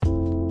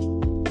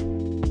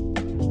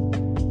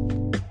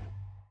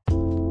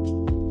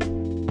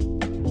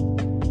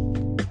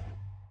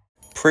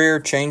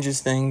Prayer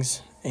changes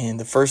things, and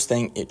the first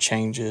thing it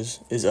changes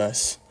is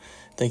us.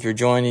 Thank you for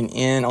joining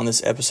in on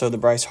this episode of the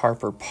Bryce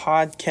Harper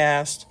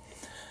Podcast.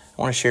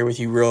 I want to share with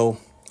you real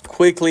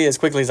quickly as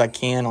I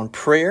can, on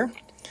prayer.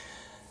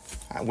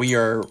 We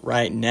are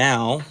right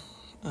now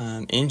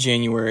in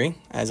January,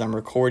 as I'm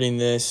recording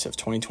this, of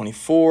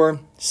 2024,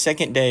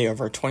 second day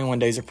of our 21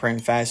 days of prayer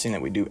and fasting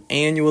that we do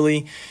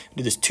annually. We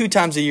do this 2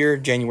 times a year,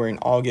 January and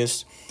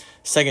August,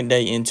 second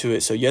day into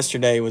it. So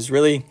yesterday was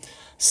really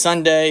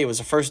Sunday. It was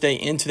the first day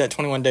into that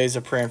 21 days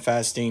of prayer and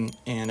fasting,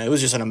 and it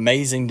was just an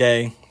amazing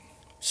day.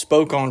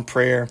 Spoke on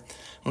prayer.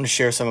 I want to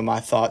share some of my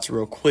thoughts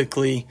real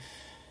quickly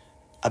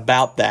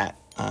about that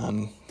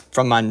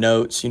from my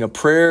notes.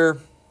 Prayer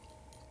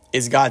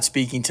is God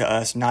speaking to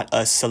us, not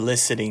us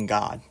soliciting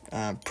God.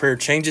 Prayer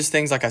changes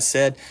things, like I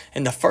said,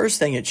 and the first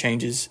thing it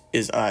changes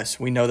is us.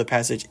 We know the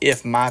passage,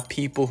 if my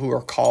people who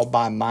are called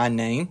by my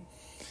name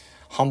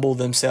humble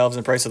themselves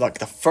and pray. So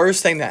the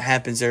first thing that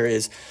happens there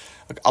is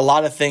a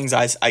lot of things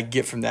I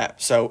get from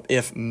that. So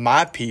if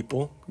my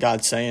people,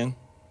 God's saying,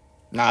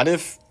 not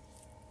if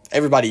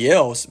everybody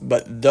else,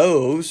 but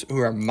those who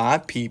are my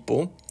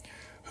people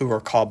who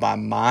are called by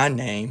my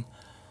name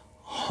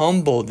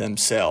humble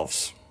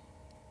themselves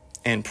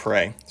and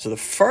pray. So the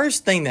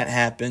first thing that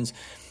happens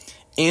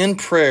in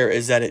prayer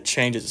is that it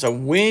changes. So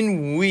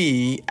when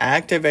we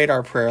activate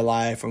our prayer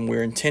life and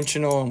we're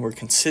intentional and we're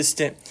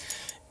consistent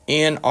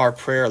in our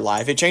prayer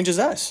life, it changes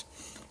us.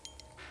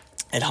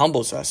 It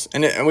humbles us.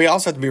 And we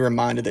also have to be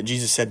reminded that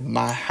Jesus said,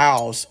 my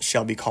house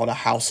shall be called a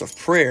house of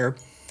prayer.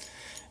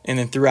 And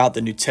then throughout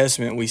the New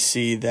Testament, we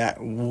see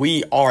that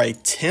we are a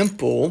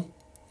temple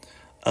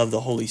of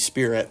the Holy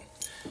Spirit.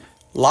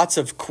 Lots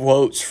of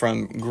quotes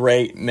from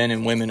great men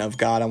and women of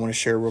God I want to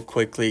share real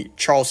quickly.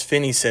 Charles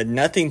Finney said,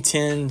 nothing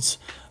tends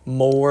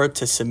more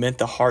to cement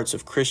the hearts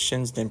of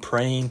Christians than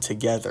praying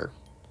together.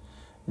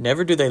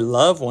 Never do they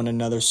love one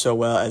another so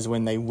well as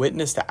when they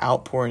witness the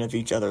outpouring of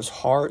each other's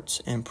hearts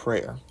in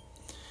prayer.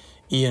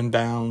 Ian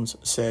Bounds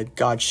said,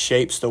 God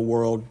shapes the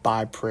world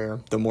by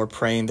prayer. The more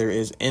praying there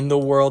is in the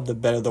world, the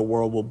better the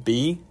world will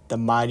be, the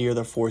mightier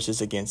the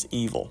forces against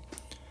evil.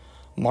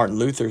 Martin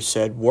Luther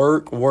said,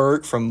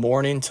 work from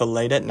morning till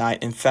late at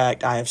night. In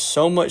fact, I have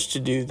so much to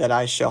do that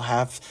I shall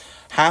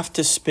have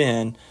to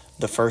spend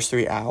the first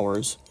 3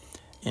 hours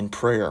in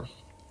prayer.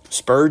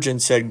 Spurgeon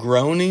said,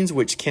 groanings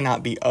which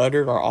cannot be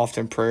uttered are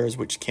often prayers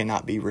which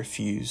cannot be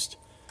refused.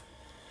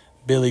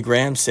 Billy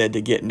Graham said,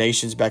 to get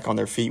nations back on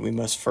their feet, we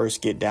must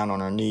first get down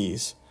on our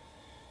knees.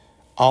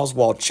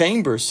 Oswald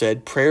Chambers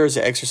said, prayer is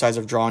the exercise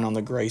of drawing on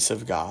the grace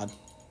of God.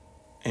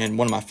 And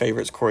one of my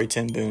favorites, Corrie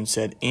ten Boom,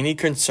 said, any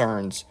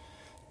concerns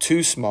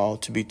too small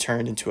to be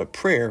turned into a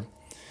prayer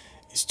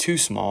is too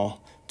small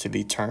to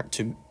be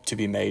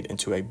made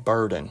into a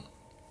burden.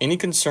 Any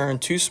concern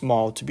too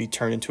small to be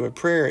turned into a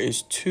prayer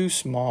is too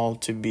small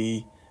to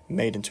be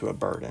made into a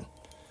burden.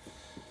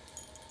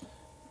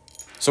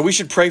 So we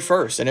should pray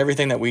first in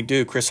everything that we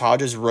do. Chris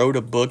Hodges wrote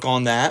a book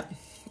on that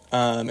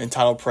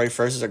entitled Pray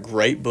First. It's a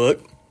great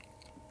book.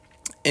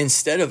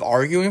 Instead of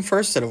arguing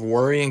first, instead of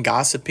worrying,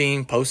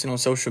 gossiping, posting on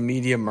social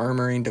media,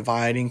 murmuring,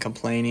 dividing,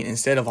 complaining,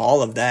 instead of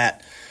all of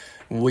that,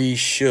 we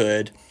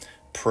should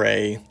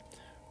pray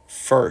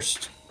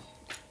first.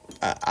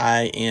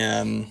 I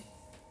am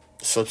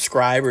a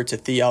subscriber to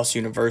Theos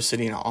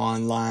University, an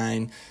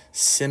online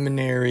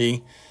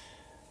seminary.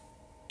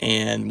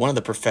 And one of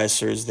the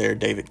professors there,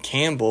 David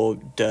Campbell,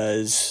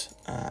 does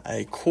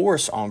a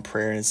course on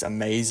prayer, and it's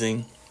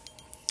amazing.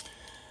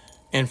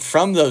 And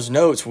from those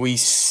notes, we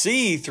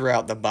see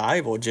throughout the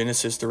Bible,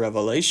 Genesis to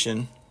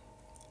Revelation,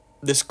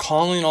 this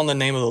calling on the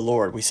name of the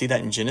Lord. We see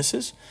that in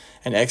Genesis.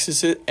 In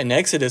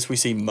Exodus, we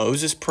see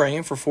Moses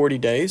praying for 40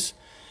 days.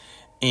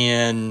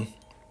 And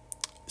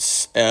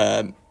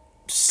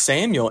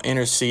Samuel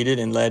interceded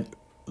and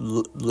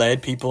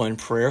led people in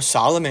prayer.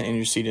 Solomon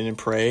interceded and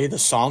prayed. The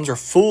Psalms are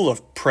full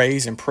of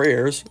praise and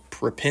prayers,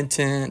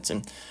 repentance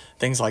and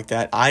things like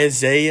that.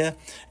 Isaiah,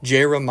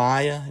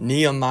 Jeremiah,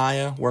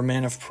 Nehemiah were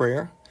men of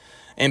prayer.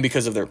 And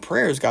because of their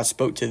prayers, God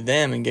spoke to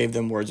them and gave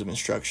them words of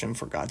instruction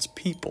for God's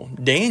people.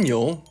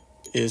 Daniel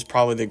is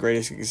probably the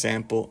greatest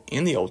example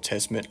in the Old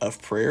Testament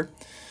of prayer.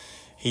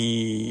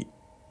 He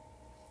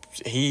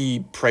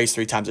prays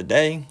 3 times a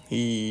day.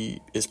 He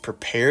is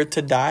prepared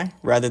to die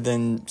rather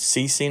than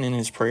ceasing in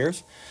his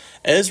prayers.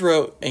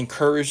 Ezra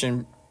encouraged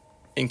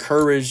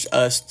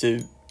us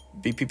to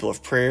be people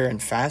of prayer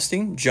and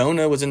fasting.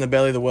 Jonah was in the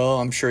belly of the whale.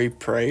 I'm sure he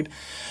prayed.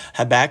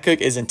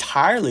 Habakkuk is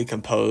entirely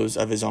composed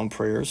of his own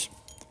prayers.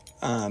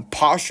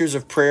 Postures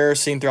of prayer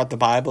seen throughout the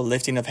Bible,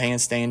 lifting of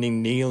hands,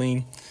 standing,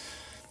 kneeling.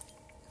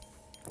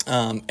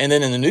 And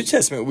then in the New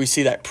Testament, we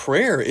see that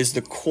prayer is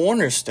the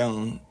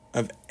cornerstone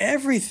of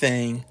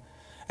everything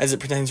as it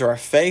pertains to our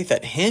faith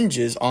that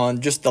hinges on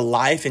just the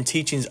life and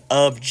teachings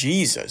of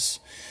Jesus.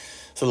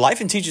 So life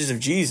and teachings of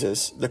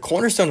Jesus, the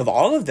cornerstone of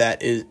all of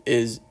that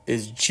is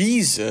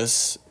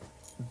Jesus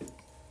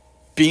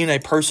being a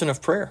person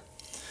of prayer.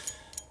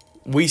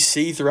 We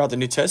see throughout the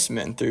New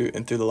Testament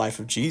and through the life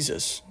of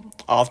Jesus,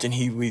 often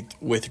he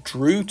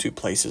withdrew to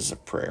places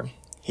of prayer.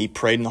 He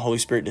prayed and the Holy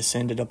Spirit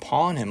descended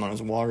upon him on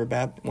his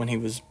when he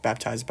was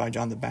baptized by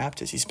John the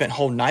Baptist. He spent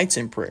whole nights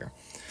in prayer.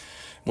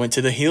 Went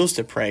to the hills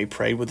to pray,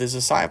 prayed with his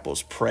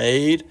disciples,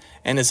 prayed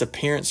and his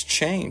appearance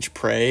changed,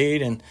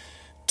 prayed and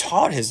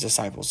taught his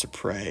disciples to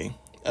pray.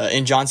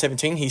 In John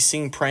 17, he's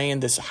seen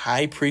praying this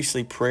high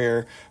priestly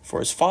prayer for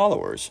his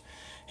followers.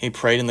 He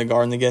prayed in the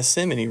Garden of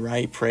Gethsemane,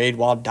 right? He prayed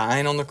while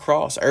dying on the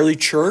cross. Early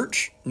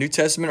church, New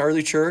Testament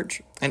early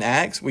church, in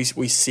Acts, we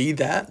see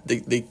that,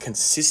 the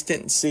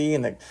consistency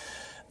and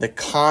the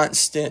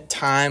constant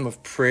time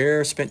of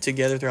prayer spent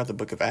together throughout the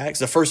book of Acts.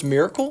 The first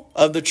miracle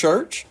of the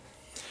church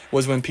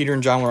was when Peter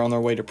and John were on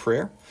their way to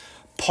prayer.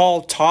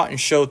 Paul taught and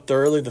showed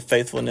thoroughly the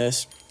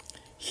faithfulness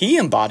he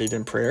embodied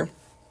in prayer.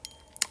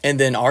 And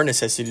then our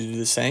necessity to do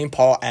the same.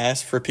 Paul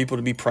asked for people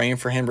to be praying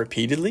for him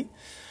repeatedly.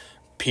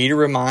 Peter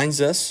reminds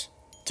us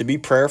to be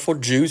prayerful.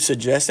 Jude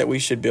suggests that we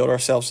should build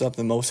ourselves up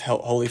in the most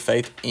holy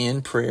faith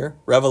in prayer.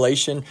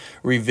 Revelation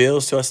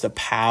reveals to us the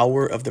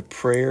power of the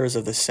prayers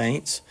of the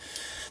saints.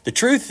 The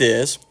truth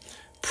is,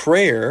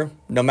 prayer,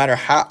 no matter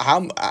how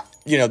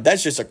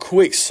that's just a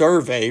quick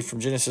survey from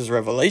Genesis to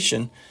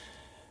Revelation.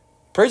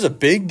 Prayer is a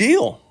big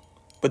deal.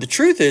 But the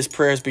truth is,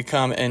 prayer has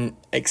become an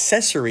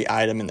accessory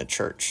item in the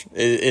church.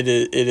 It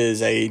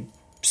is a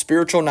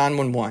spiritual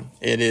 911.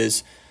 It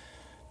is,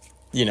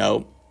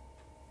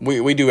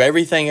 we do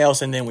everything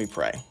else and then we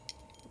pray.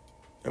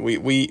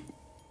 We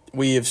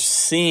have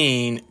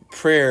seen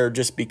prayer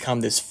just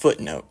become this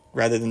footnote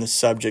rather than the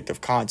subject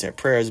of content.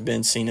 Prayer has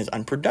been seen as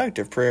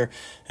unproductive. Prayer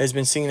has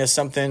been seen as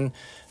something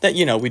that,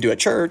 we do at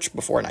church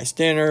before a nice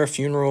dinner,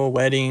 funeral,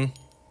 wedding.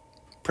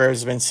 Prayer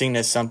has been seen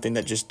as something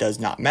that just does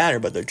not matter.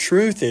 But the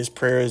truth is,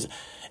 prayer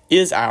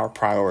is our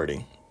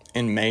priority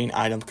and main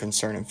item of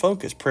concern and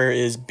focus. Prayer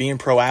is being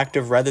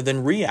proactive rather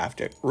than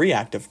reactive.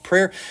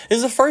 Prayer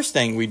is the first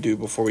thing we do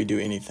before we do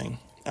anything.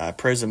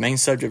 Prayer is the main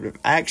subject of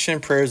action.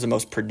 Prayer is the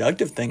most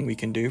productive thing we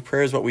can do.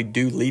 Prayer is what we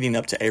do leading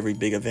up to every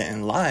big event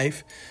in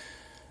life.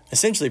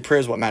 Essentially, prayer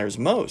is what matters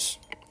most.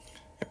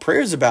 Prayer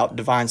is about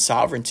divine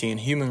sovereignty and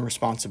human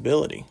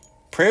responsibility.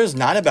 Prayer is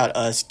not about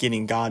us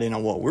getting God in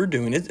on what we're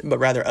doing, but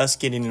rather us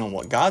getting in on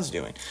what God's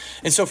doing.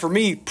 And so for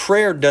me,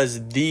 prayer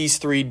does these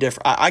three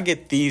different, I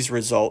get these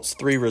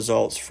three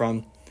results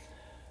from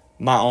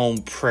my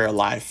own prayer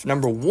life.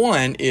 Number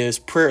one is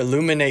prayer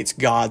illuminates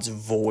God's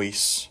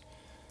voice.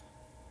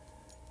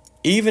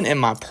 Even in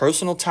my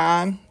personal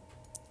time,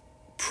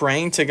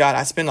 praying to God,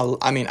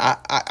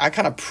 I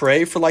kind of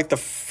pray for like the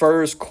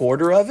first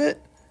quarter of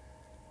it.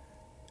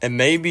 And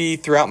maybe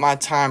throughout my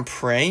time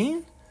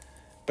praying,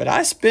 but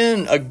I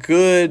spend a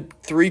good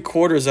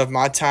 3/4 of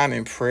my time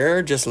in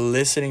prayer just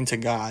listening to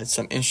God.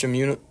 Some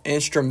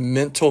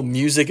instrumental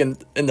music in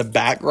the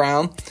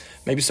background,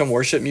 maybe some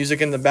worship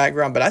music in the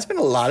background. But I spend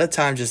a lot of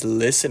time just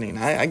listening.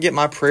 I get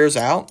my prayers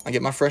out. I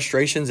get my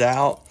frustrations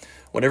out,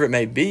 whatever it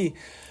may be.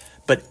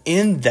 But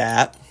in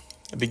that,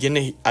 I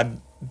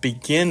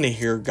begin to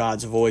hear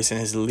God's voice and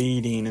his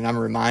leading. And I'm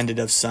reminded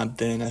of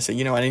something. I say,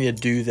 I need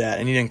to do that.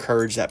 I need to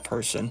encourage that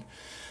person.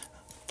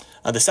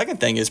 The second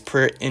thing is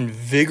prayer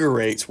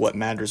invigorates what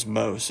matters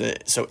most.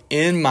 So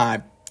in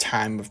my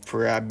time of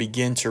prayer, I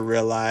begin to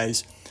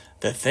realize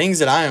the things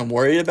that I am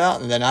worried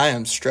about and that I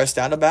am stressed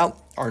out about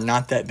are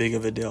not that big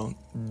of a deal.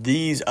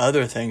 These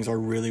other things are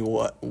really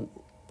what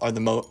are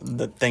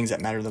the things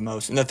that matter the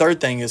most. And the third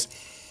thing is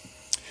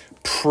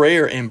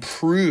prayer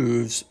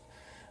improves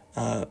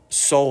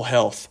soul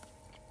health,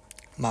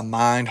 my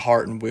mind,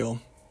 heart, and will.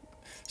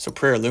 So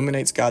prayer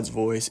illuminates God's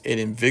voice. It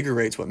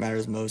invigorates what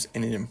matters most,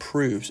 and it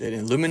improves. It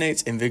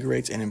illuminates,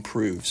 invigorates, and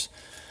improves.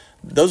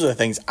 Those are the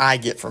things I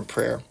get from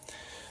prayer.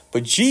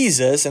 But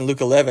Jesus in Luke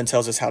 11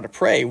 tells us how to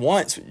pray.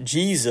 Once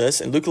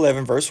Jesus, in Luke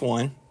 11, verse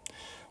 1,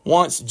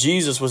 once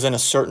Jesus was in a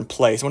certain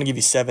place. I want to give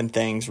you 7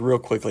 things real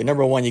quickly.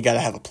 Number 1, you got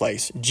to have a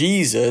place.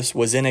 Jesus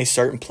was in a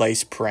certain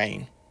place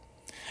praying.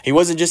 He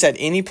wasn't just at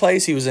any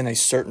place. He was in a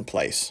certain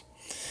place.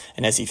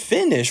 And as he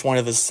finished, one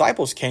of his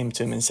disciples came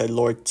to him and said,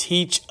 Lord,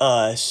 teach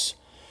us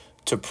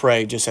to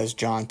pray just as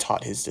John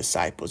taught his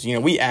disciples.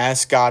 We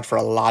ask God for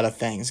a lot of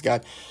things.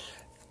 God,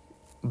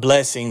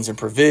 blessings and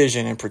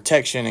provision and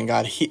protection and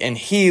God and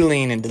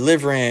healing and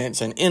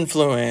deliverance and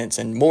influence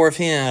and more of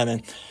him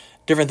and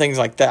different things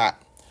like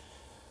that.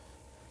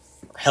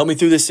 Help me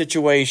through this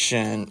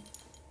situation.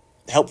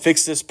 Help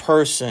fix this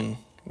person.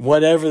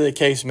 Whatever the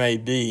case may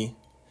be.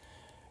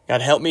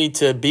 God, help me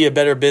to be a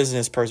better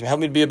business person. Help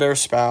me to be a better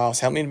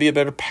spouse. Help me to be a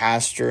better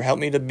pastor. Help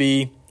me to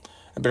be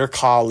a better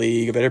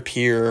colleague, a better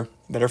peer,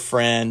 a better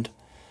friend,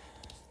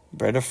 a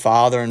better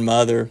father and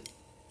mother.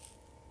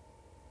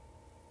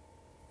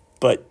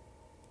 But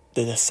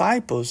the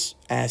disciples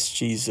asked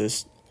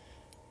Jesus,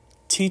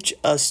 teach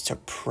us to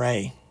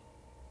pray.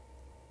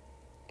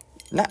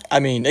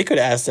 They could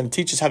have asked him,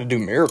 teach us how to do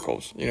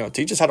miracles.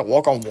 Teach us how to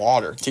walk on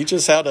water. Teach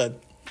us how to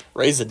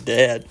raise the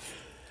dead.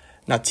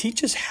 Now,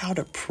 teach us how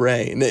to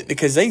pray.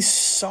 Because they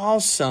saw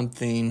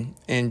something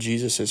in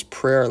Jesus'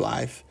 prayer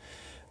life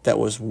that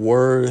was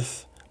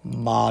worth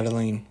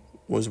modeling,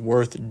 was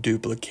worth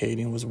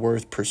duplicating, was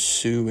worth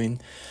pursuing.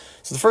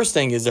 So the first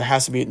thing is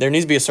there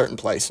needs to be a certain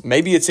place.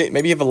 Maybe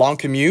maybe you have a long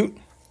commute,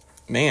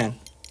 man,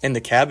 in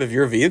the cab of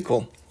your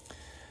vehicle.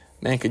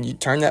 Man, could you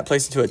turn that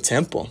place into a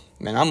temple?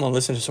 Man, I'm going to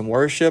listen to some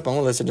worship. I'm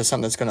going to listen to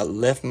something that's going to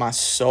lift my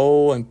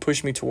soul and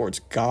push me towards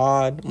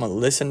God. I'm going to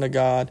listen to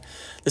God.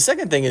 The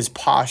second thing is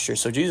posture.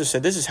 So Jesus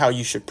said, this is how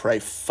you should pray.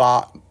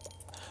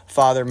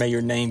 Father, may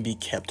your name be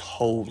kept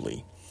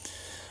holy.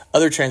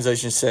 Other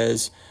translation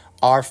says,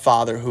 our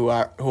Father who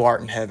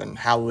art in heaven,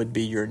 hallowed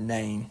be your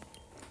name.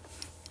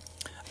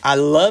 I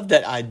love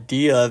that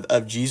idea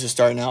of Jesus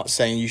starting out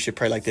saying you should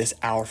pray like this,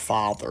 our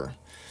Father.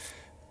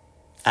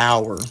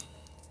 Our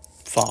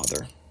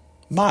Father.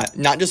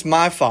 Not just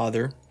my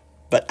Father,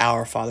 but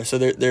our Father. So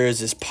there is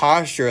this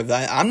posture of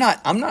that. I'm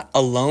not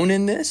alone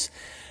in this.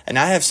 And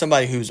I have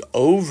somebody who's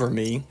over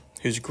me,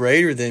 who's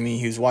greater than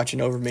me, who's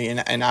watching over me.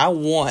 And I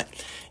want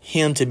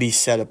him to be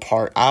set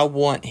apart. I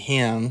want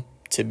him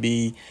to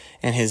be,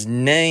 and his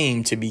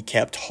name to be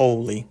kept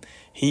holy.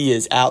 He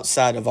is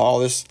outside of all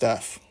this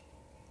stuff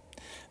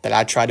that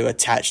I try to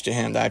attach to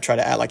him, that I try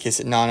to act like he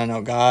said,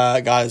 no,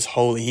 God is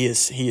holy. He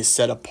is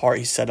set apart.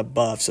 He's set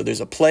above. So there's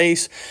a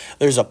place,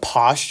 there's a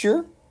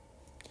posture,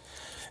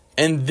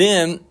 and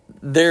then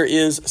there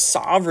is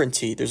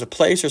sovereignty. There's a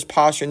place, there's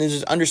posture, and there's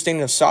this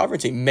understanding of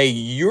sovereignty. May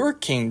your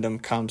kingdom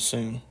come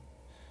soon.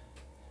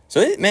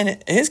 So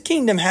his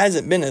kingdom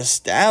hasn't been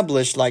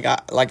established like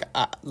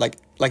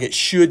it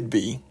should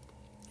be.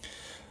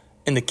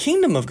 And the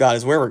kingdom of God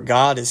is wherever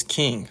God is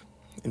king.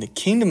 And the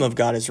kingdom of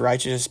God is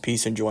righteousness,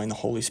 peace, and joy in the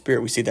Holy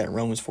Spirit. We see that in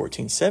Romans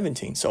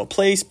 14:17. So a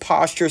place,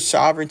 posture,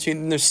 sovereignty,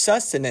 and there's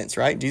sustenance,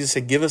 right? Jesus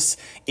said, give us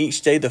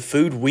each day the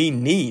food we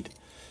need.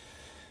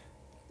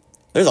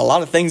 There's a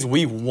lot of things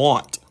we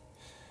want,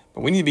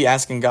 but we need to be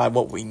asking God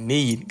what we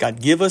need.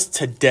 God, give us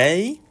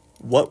today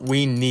what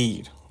we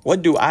need.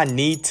 What do I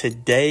need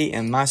today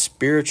in my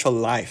spiritual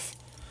life?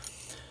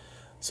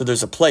 So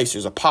there's a place,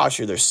 there's a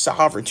posture, there's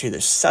sovereignty,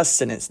 there's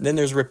sustenance. Then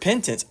there's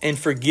repentance, and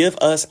forgive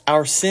us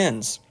our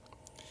sins.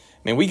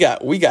 Man, we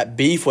got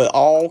beef with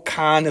all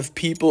kind of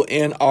people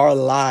in our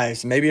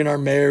lives. Maybe in our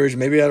marriage,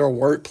 maybe at our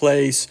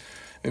workplace,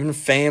 maybe in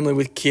family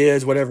with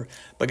kids, whatever.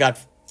 But God,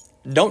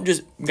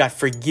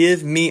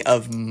 forgive me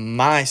of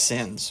my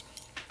sins.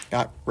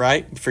 God,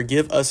 right?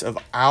 Forgive us of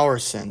our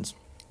sins.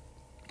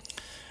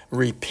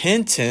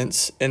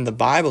 Repentance in the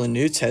Bible and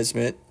New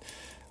Testament,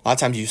 a lot of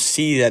times you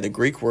see that the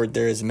Greek word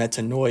there is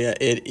metanoia.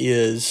 It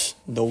is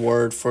the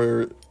word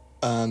for,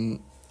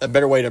 a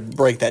better way to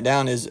break that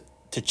down is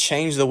to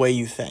change the way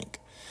you think.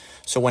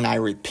 So when I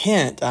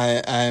repent,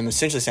 I am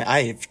essentially saying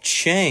I have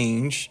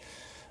changed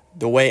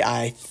the way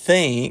I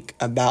think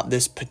about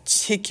this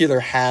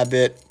particular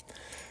habit,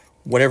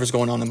 whatever's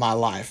going on in my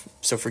life.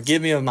 So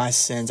forgive me of my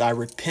sins. I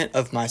repent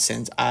of my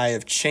sins. I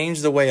have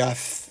changed the way I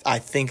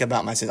think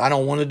about my sins. I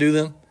don't want to do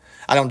them.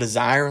 I don't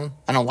desire them.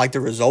 I don't like the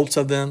results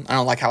of them. I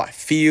don't like how I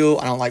feel.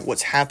 I don't like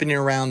what's happening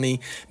around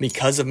me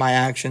because of my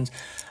actions.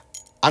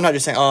 I'm not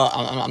just saying,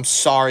 I'm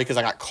sorry because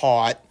I got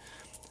caught.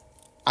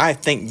 I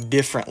think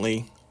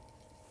differently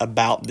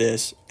about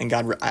this, and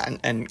God,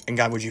 and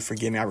God, would you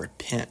forgive me? I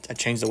repent. I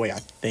change the way I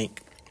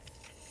think.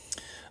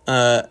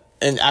 And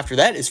after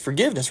that is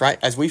forgiveness, right?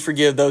 As we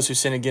forgive those who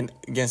sin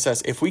against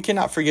us. If we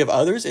cannot forgive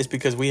others, it's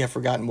because we have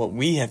forgotten what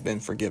we have been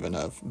forgiven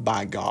of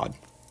by God.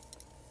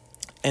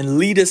 And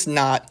lead us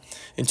not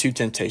into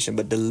temptation,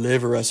 but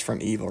deliver us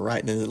from evil,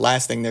 right? Then the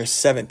last thing there,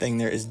 seventh thing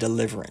there is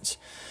deliverance.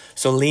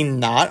 So lean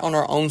not on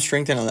our own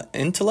strength and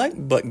intellect,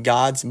 but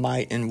God's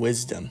might and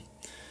wisdom.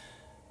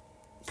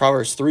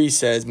 Proverbs 3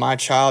 says, my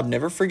child,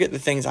 never forget the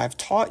things I've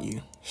taught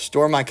you.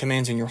 Store my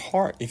commands in your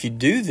heart. If you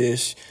do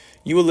this,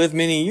 you will live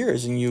many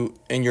years, and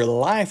your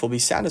life will be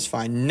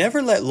satisfied.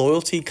 Never let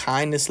loyalty,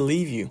 kindness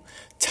leave you.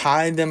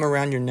 Tie them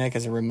around your neck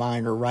as a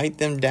reminder. Write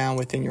them down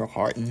within your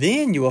heart.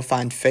 Then you will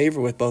find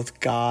favor with both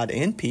God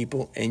and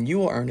people, and you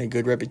will earn a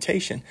good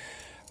reputation.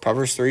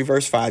 Proverbs 3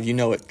 verse 5, you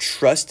know it.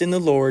 Trust in the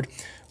Lord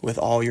with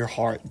all your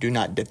heart. Do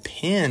not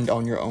depend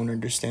on your own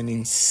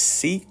understanding.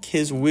 Seek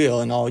his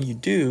will in all you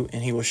do,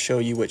 and he will show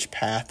you which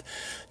path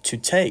to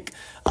take.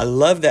 I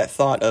love that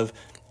thought of,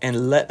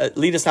 and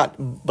lead us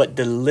not, but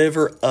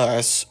deliver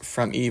us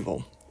from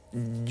evil.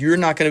 You're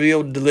not going to be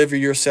able to deliver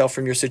yourself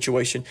from your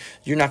situation.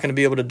 You're not going to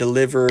be able to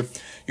deliver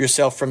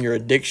yourself from your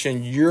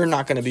addiction. You're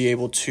not going to be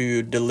able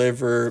to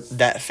deliver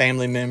that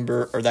family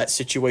member or that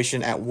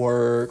situation at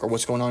work or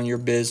what's going on in your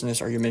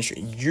business or your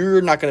ministry.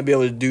 You're not going to be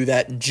able to do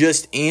that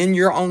just in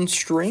your own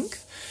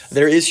strength.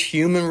 There is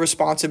human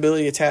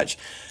responsibility attached,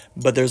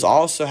 but there's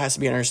also has to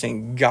be an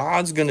understanding.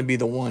 God's going to be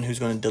the one who's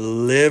going to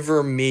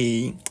deliver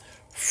me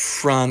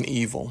from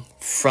evil,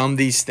 from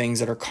these things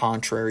that are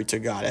contrary to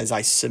God. As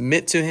I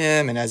submit to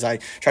him and as I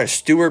try to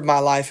steward my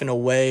life in a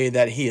way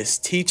that he is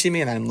teaching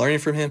me and I'm learning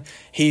from him,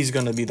 he's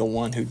going to be the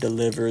one who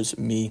delivers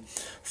me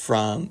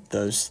from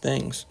those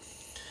things.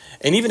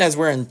 And even as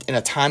we're in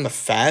a time of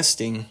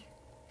fasting,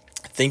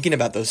 thinking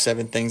about those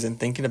 7 things and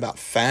thinking about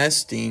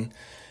fasting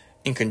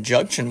in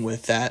conjunction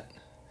with that,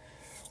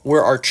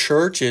 where our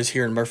church is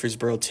here in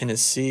Murfreesboro,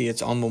 Tennessee.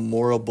 It's on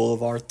Memorial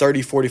Boulevard,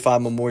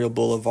 3045 Memorial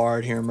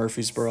Boulevard here in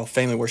Murfreesboro.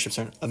 Family Worship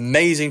Center.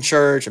 Amazing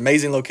church,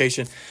 amazing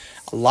location.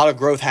 A lot of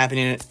growth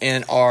happening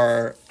in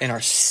our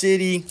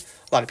city.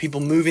 A lot of people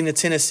moving to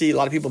Tennessee. A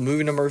lot of people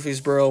moving to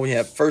Murfreesboro. We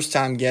have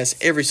first-time guests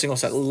every single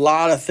Sunday. A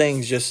lot of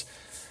things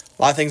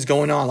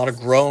going on. A lot of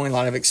growing, a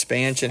lot of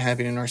expansion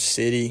happening in our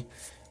city.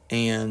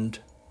 And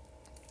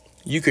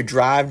you could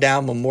drive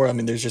down Memorial. I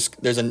mean,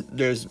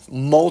 there's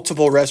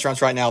multiple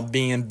restaurants right now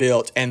being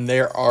built, and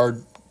there are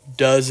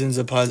dozens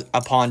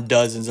upon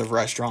dozens of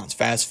restaurants,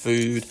 fast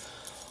food,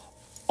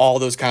 all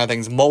those kind of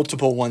things.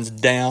 Multiple ones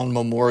down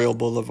Memorial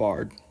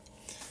Boulevard.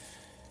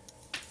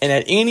 And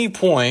at any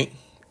point,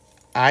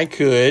 I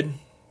could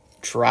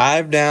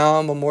drive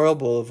down Memorial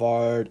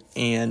Boulevard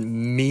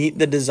and meet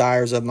the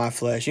desires of my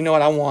flesh. You know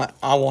what I want?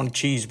 I want a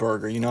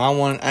cheeseburger. You know, I'm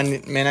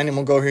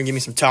gonna go over here and give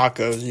me some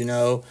tacos. You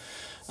know,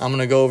 I'm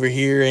gonna go over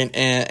here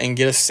and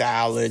get a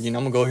salad. You know,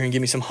 I'm gonna go here and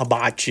give me some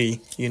hibachi.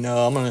 You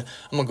know, I'm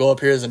gonna go up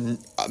here. There's an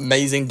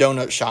amazing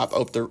donut shop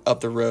up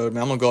the road.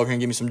 Man, I'm gonna go over here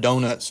and give me some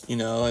donuts. You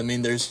know, I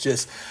mean,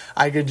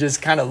 I could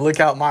just kind of look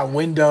out my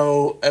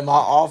window at my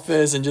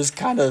office and just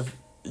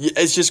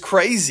it's just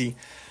crazy.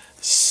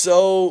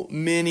 So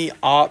many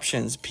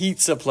options,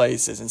 pizza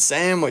places and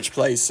sandwich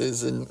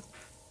places, and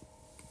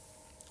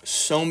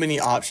so many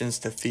options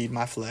to feed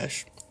my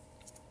flesh.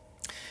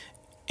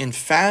 And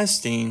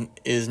fasting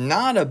is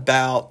not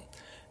about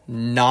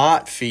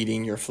not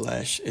feeding your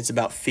flesh. It's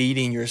about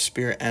feeding your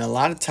spirit. And a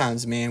lot of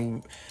times,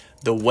 man,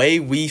 the way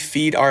we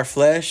feed our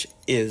flesh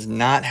is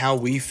not how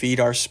we feed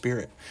our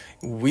spirit.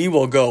 We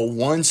will go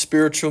one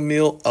spiritual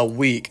meal a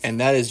week, and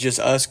that is just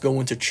us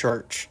going to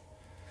church.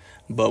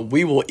 But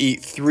we will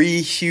eat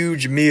 3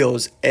 huge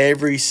meals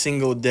every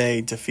single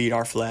day to feed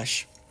our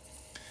flesh.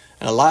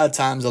 And a lot of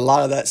times, a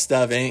lot of that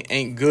stuff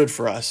ain't good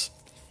for us.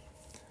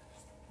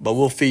 But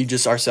we'll feed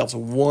just ourselves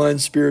one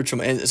spiritual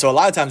meal. And so a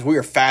lot of times we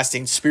are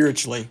fasting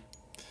spiritually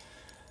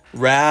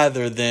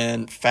rather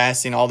than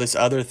fasting all these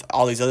other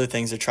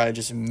things to try to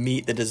just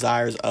meet the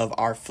desires of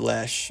our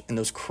flesh and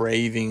those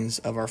cravings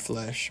of our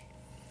flesh.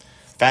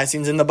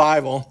 Fasting's in the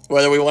Bible,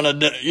 whether we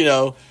want to, you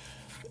know,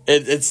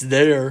 it's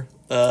there.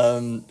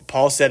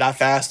 Paul said, I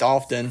fast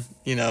often,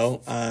 you know,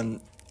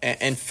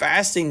 and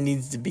fasting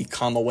needs to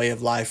become a way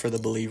of life for the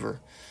believer.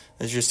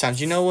 There's just times,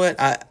 you know what,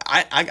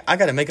 I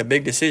got to make a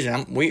big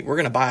decision. We're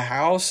going to buy a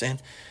house,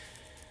 and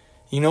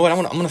you know what,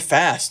 I'm going to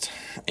fast,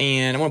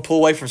 and I'm going to pull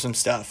away from some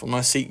stuff. I'm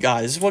going to seek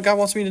God. This is what God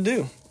wants me to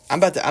do.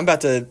 I'm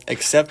about to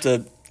accept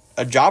a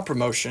job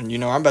promotion. You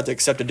know, I'm about to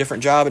accept a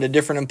different job at a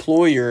different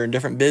employer, a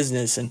different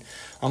business, and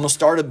I'm going to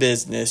start a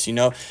business, you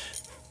know.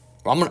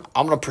 I'm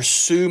gonna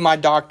pursue my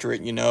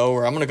doctorate, you know,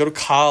 or I'm gonna go to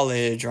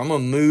college, or I'm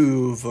gonna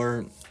move,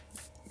 or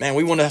man,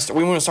 we want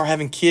to start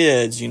having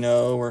kids, you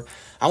know, or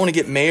I want to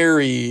get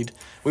married.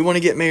 We want to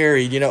get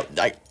married, you know,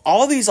 like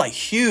all these like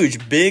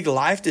huge, big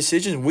life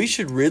decisions. We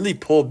should really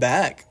pull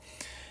back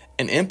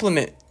and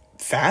implement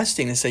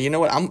fasting and say, you know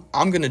what,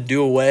 I'm gonna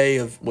do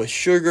away with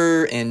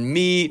sugar and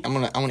meat. I'm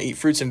gonna eat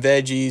fruits and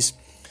veggies.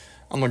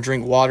 I'm gonna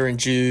drink water and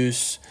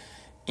juice.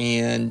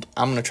 And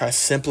I'm going to try to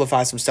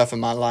simplify some stuff in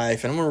my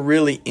life. And I'm going to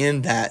really,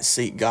 in that,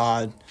 seek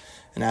God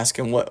and ask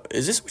Him,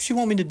 is this what you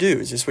want me to do?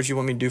 Is this what you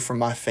want me to do for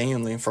my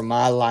family and for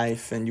my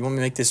life? And you want me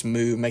to make this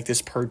move, make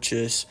this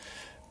purchase?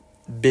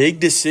 Big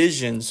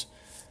decisions,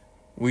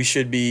 we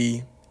should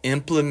be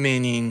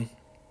implementing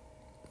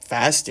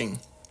fasting.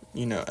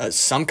 You know,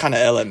 some kind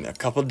of element, a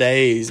couple of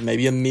days,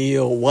 maybe a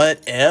meal,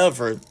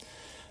 whatever.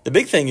 The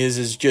big thing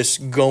is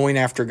just going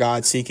after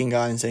God, seeking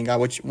God, and saying, God,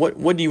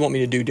 what do you want me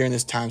to do during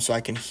this time so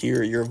I can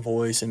hear your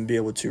voice and be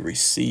able to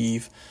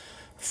receive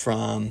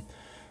from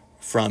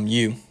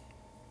you?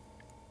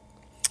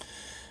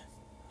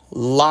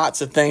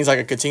 Lots of things I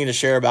could continue to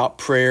share about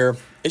prayer.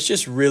 It's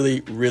just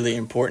really, really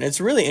important. It's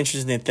really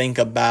interesting to think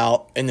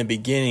about in the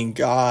beginning,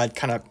 God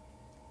kind of,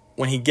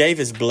 when He gave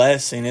His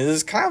blessing, it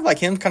is kind of like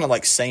Him kind of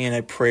like saying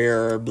a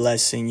prayer or a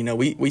blessing. You know,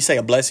 we say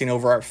a blessing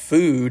over our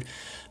food,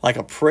 like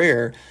a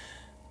prayer.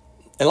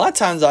 And a lot of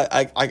times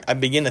I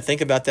begin to think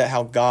about that,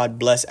 how God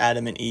blessed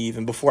Adam and Eve.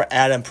 And before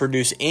Adam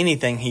produced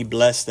anything, He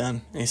blessed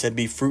them. And He said,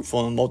 be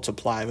fruitful and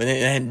multiply. But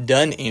they hadn't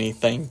done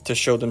anything to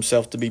show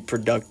themselves to be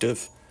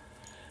productive.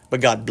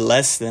 But God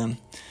blessed them.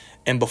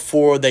 And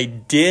before they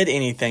did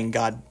anything,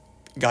 God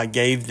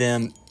gave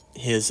them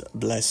His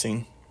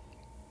blessing.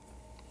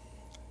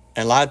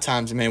 And a lot of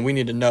times, man, we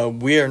need to know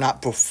we are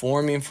not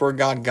performing for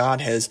God.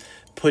 God has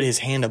put His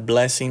hand of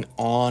blessing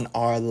on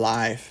our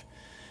life.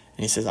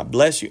 And He says, I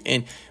bless you.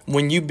 And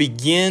when you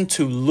begin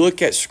to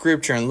look at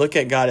Scripture and look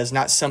at God as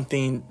not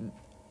something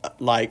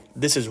like,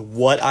 this is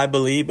what I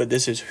believe, but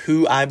this is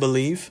who I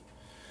believe,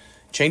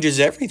 changes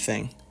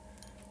everything.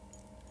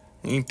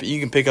 I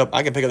can pick up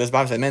this Bible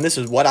and say, man, this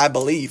is what I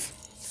believe.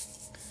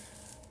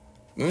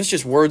 I mean, it's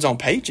just words on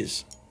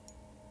pages.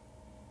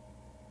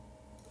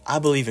 I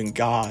believe in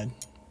God,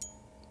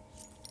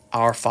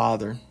 our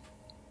Father,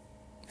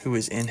 who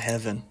is in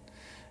heaven.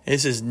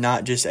 This is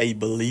not just a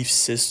belief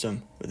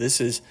system, but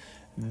this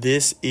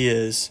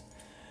is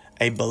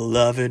a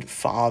beloved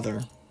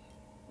Father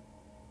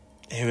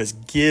who has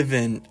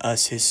given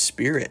us his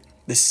Spirit.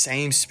 The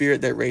same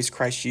Spirit that raised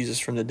Christ Jesus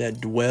from the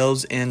dead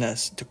dwells in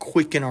us to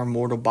quicken our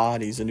mortal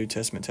bodies, the New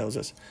Testament tells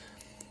us.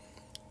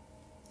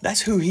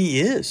 That's who he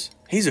is.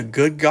 He's a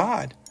good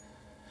God.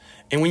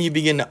 And when you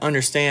begin to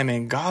understand,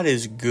 man, God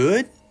is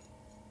good,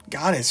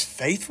 God is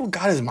faithful,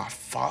 God is my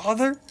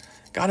Father,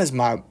 God is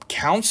my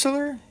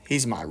counselor,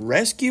 he's my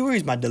rescuer,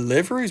 he's my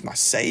deliverer, he's my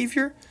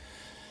Savior.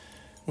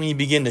 When you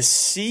begin to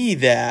see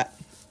that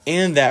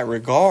in that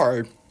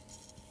regard,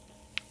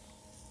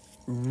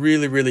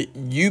 really,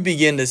 you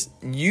begin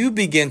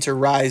to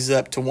rise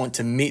up to want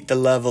to meet the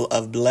level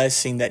of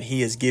blessing that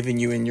he has given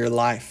you in your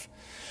life.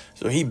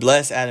 So he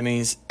blessed Adam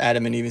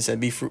and Eve and said,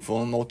 be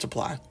fruitful and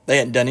multiply. They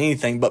hadn't done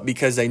anything, but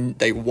because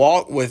they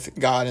walked with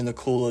God in the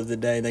cool of the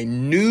day, they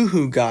knew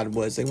who God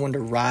was. They wanted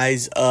to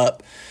rise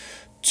up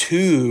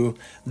to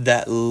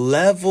that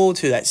level,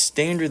 to that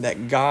standard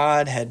that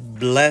God had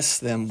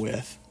blessed them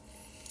with.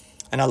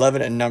 And I love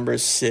it in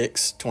Numbers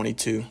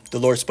 6:22. The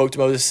Lord spoke to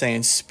Moses,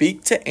 saying,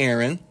 speak to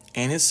Aaron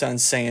and his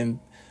sons,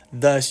 saying,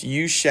 thus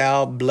you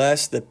shall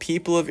bless the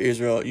people of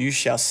Israel. You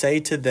shall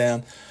say to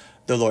them,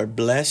 the Lord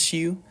bless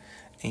you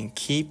and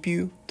keep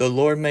you. The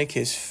Lord make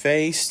his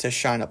face to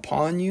shine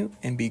upon you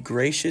and be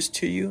gracious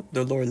to you.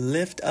 The Lord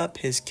lift up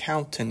his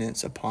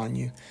countenance upon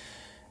you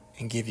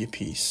and give you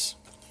peace.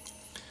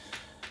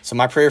 So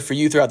my prayer for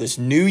you throughout this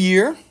new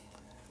year,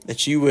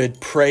 that you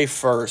would pray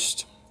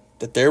first,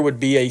 that there would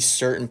be a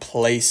certain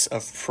place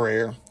of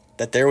prayer,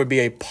 that there would be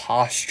a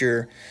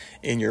posture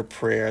in your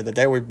prayer, that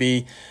there would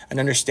be an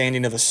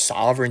understanding of the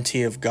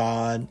sovereignty of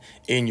God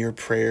in your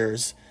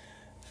prayers,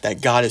 that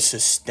God is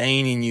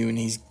sustaining you and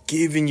he's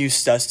giving you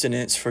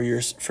sustenance for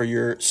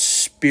your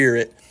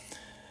spirit,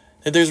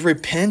 that there's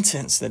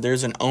repentance, that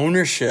there's an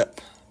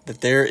ownership,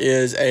 that there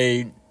is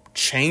a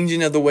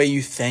changing of the way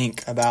you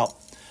think about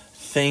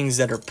things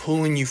that are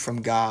pulling you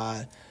from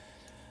God,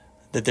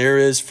 that there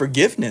is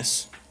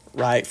forgiveness,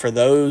 right, for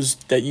those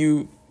that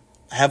you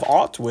have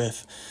aught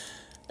with.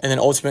 And then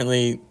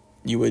ultimately,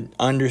 you would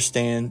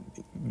understand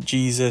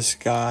Jesus,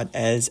 God,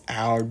 as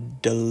our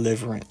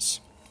deliverance,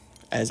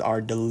 as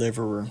our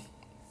deliverer.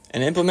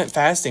 And implement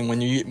fasting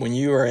when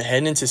you are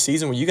heading into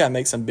season where you got to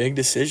make some big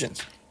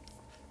decisions.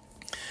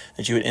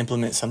 That you would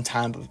implement some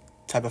type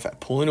of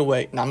pulling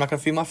away. Now, I'm not going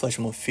to feed my flesh.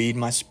 I'm going to feed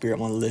my spirit. I'm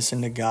going to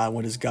listen to God.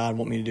 What does God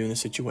want me to do in this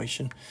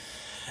situation?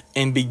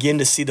 And begin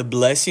to see the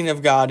blessing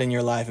of God in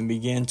your life and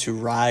begin to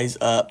rise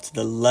up to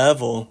the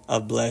level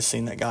of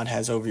blessing that God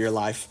has over your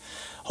life.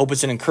 Hope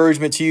it's an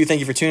encouragement to you. Thank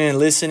you for tuning in and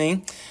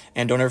listening.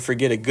 And don't ever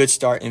forget, a good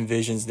start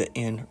envisions the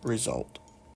end result.